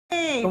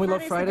Don't we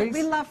love Fridays?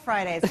 We love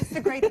Fridays. It's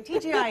the great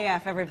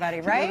TGIF,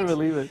 everybody, right? Never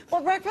believe it.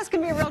 Well, breakfast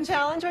can be a real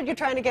challenge when you're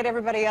trying to get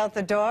everybody out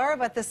the door.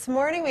 But this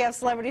morning we have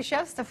celebrity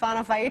chef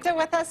Stefano Faita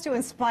with us to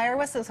inspire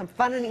us with some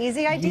fun and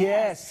easy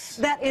ideas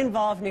that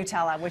involve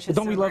Nutella, which is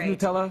Don't we love great.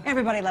 Nutella?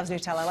 Everybody loves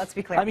Nutella. Let's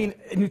be clear. I mean,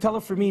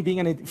 Nutella for me,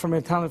 being from an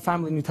Italian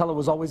family, Nutella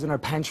was always in our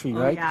pantry,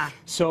 right? Yeah.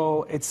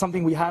 So it's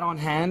something we had on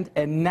hand,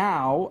 and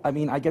now, I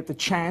mean, I get the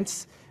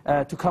chance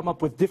to come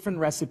up with different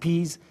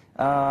recipes,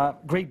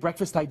 great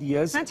breakfast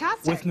ideas.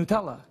 Fantastic. With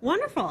Nutella.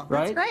 Wonderful.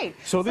 Right? That's great.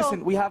 So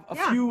listen, we have a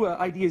few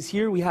ideas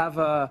here. We have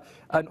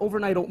an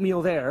overnight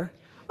oatmeal there.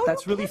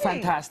 That's really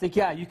fantastic.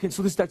 Yeah, you can.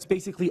 So that's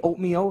basically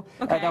oatmeal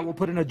that we'll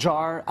put in a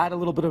jar, add a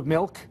little bit of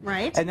milk,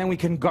 right? And then we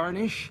can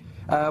garnish.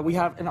 We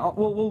have, and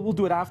we'll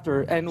do it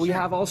after. And we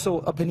have also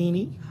a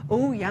panini.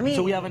 Oh, yummy!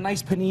 So we have a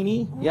nice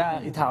panini. Ooh. Yeah,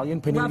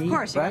 Italian panini. Well, of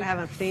course, you gotta have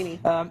a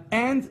panini.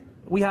 And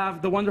we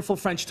have the wonderful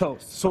French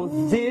toast. So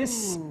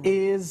this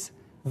is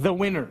the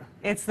winner.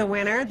 It's the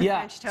winner, the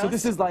French toast. So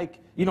this is like,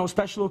 you know,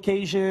 special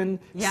occasion,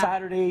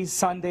 Saturdays,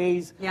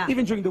 Sundays,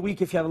 even during the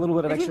week if you have a little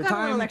bit of extra time. If you've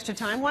got a little extra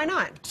time, why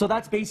not? So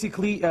that's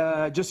basically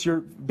just your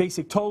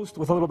basic toast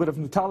with a little bit of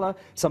Nutella,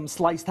 some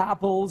sliced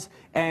apples,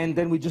 and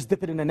then we just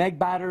dip it in an egg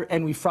batter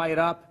and we fry it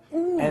up.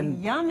 Ooh,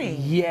 and yummy.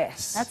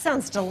 Yes. That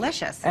sounds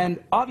delicious.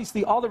 And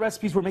obviously all the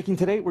recipes we're making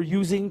today, we're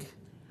using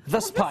the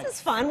spice. This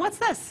is fun. What's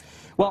this?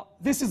 Well,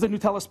 this is the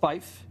Nutella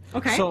spice.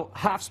 Okay. So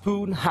half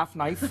spoon, half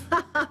knife,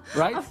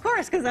 right? Of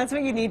course, because that's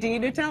what you need to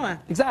eat Nutella.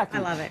 Exactly.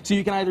 I love it. So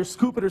you can either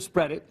scoop it or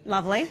spread it.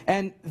 Lovely.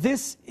 And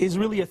this is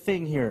really a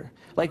thing here.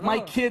 Like my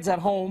kids at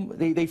home,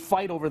 they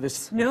fight over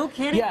this. No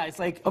kidding? Yeah, it's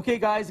like, okay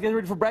guys, get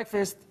ready for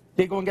breakfast.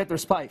 They go and get their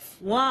spice.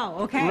 Wow,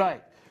 okay.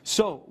 Right.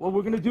 So what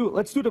we're gonna do,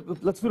 let's do the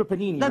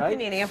panini, the right?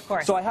 The panini, of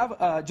course. So I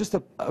have just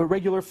a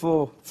regular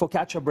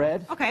focaccia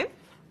bread. Okay.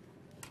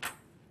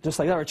 Just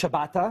like that, or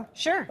ciabatta.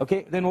 Sure.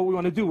 Okay, then what we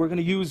want to do, we're going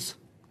to use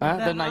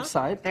the knife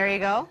side. There you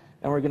go.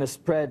 And we're going to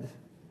spread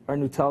our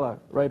Nutella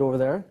right over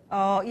there.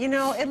 Oh, you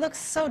know, it looks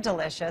so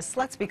delicious.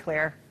 Let's be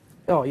clear.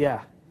 Oh,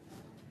 yeah.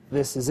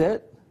 This is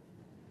it.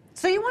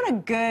 So you want a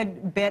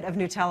good bit of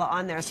Nutella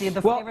on there, so the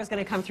flavor is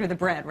going to come through the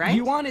bread, right?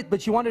 You want it,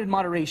 but you want it in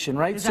moderation,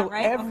 right? Is that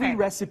right? Every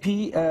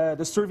recipe,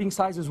 the serving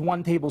size is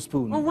 1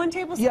 tablespoon. Oh, 1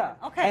 tablespoon. Yeah.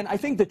 Okay. And I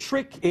think the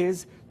trick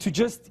is to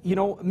just, you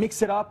know,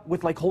 mix it up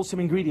with like wholesome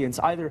ingredients,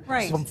 either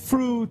some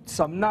fruit,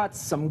 some nuts,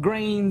 some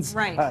grains,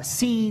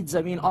 seeds.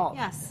 I mean, all.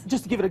 Yes.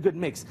 Just to give it a good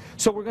mix.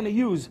 So we're going to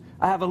use.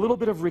 I have a little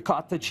bit of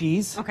ricotta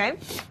cheese. Okay.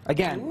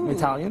 Again,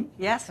 Italian.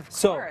 Yes, of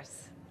course.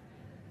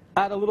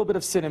 Add a little bit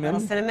of cinnamon. A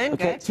little cinnamon,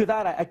 good. To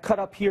that, I cut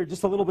up here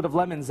just a little bit of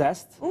lemon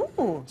zest.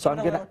 Ooh. So I'm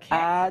going to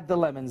add the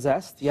lemon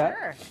zest. Yeah.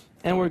 Sure.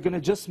 And we're going to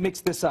just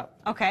mix this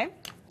up. Okay.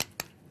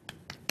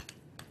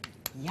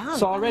 Yum.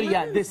 So already,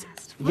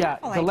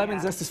 the lemon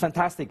zest is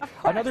fantastic.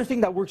 Another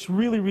thing that works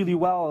really, really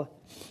well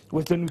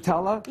with the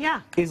Nutella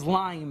is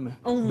lime.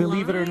 Oh,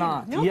 believe it or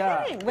not. No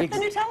kidding. With the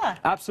Nutella.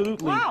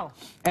 Absolutely. Wow.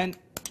 And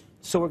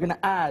so we're going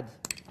to add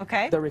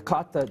the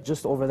ricotta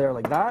just over there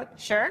like that.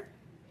 Sure.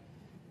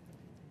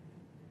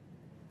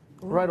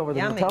 Right over the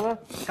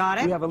Nutella. Got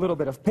it. We have a little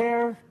bit of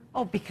pear.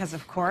 Oh, because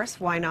of course,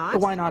 why not?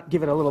 Why not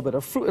give it a little bit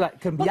of fruit? Like,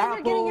 it can be apple.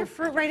 You're getting your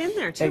fruit right in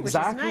there too, which is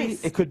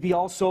nice. It could be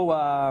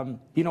also,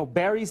 you know,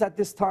 berries at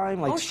this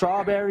time, like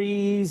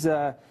strawberries,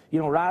 you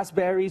know,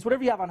 raspberries,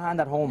 whatever you have on hand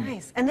at home.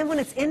 Nice. And then when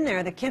it's in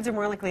there, the kids are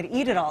more likely to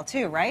eat it all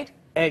too, right?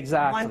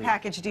 Exactly. One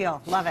package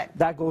deal. Love it.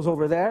 That goes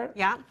over there.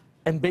 Yeah.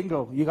 And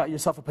bingo, you got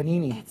yourself a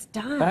panini. It's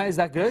done. Is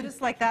that good?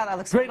 Just like that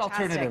looks great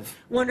fantastic. alternative.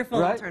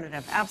 Wonderful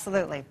alternative.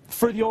 Absolutely.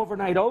 For the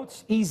overnight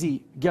oats,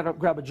 easy.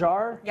 Grab a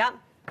jar. Yeah.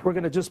 We're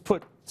going to just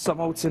put some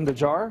oats in the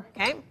jar.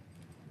 Okay.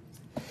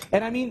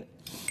 And I mean,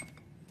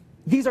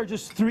 these are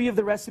just 3 of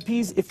the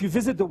recipes. If you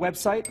visit the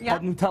website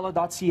at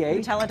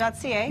Nutella.ca.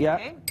 Nutella.ca. Yeah.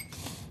 Okay.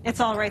 It's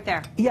all right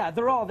there. Yeah,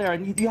 they're all there.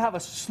 And you have a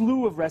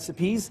slew of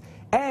recipes.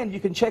 And you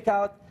can check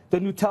out the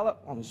Nutella.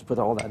 I'll just put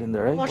all that in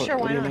there, right? Well, sure,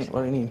 why not?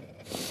 What do you need?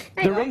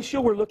 The ratio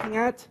we're looking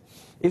at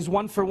is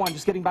 1 for 1.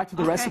 Just getting back to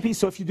the recipe.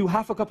 So if you do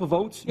half a cup of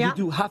oats, you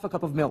do half a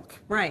cup of milk.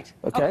 Right.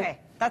 Okay.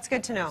 That's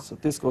good to know. So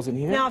this goes in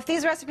here. Now, if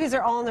these recipes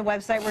are all on the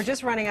website, we're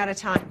just running out of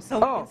time. So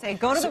we can say,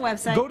 go to the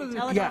website,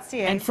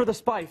 Nutella.ca. And for the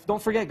spice,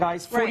 don't forget,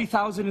 guys,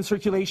 40,000 in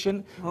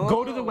circulation.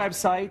 Go to the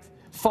website.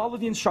 Follow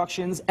the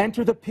instructions,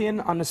 enter the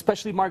PIN on a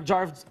specially marked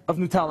jar of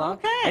Nutella,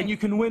 and you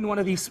can win one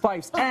of these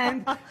spices.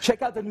 And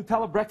check out the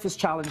Nutella Breakfast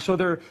Challenge. So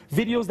there are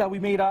videos that we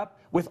made up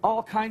with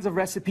all kinds of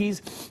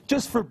recipes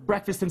just for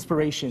breakfast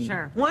inspiration.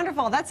 Sure.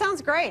 Wonderful. That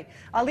sounds great.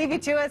 I'll leave you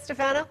to it,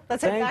 Stefano.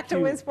 Let's head back to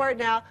Winsport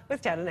now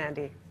with Ted and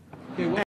Andy.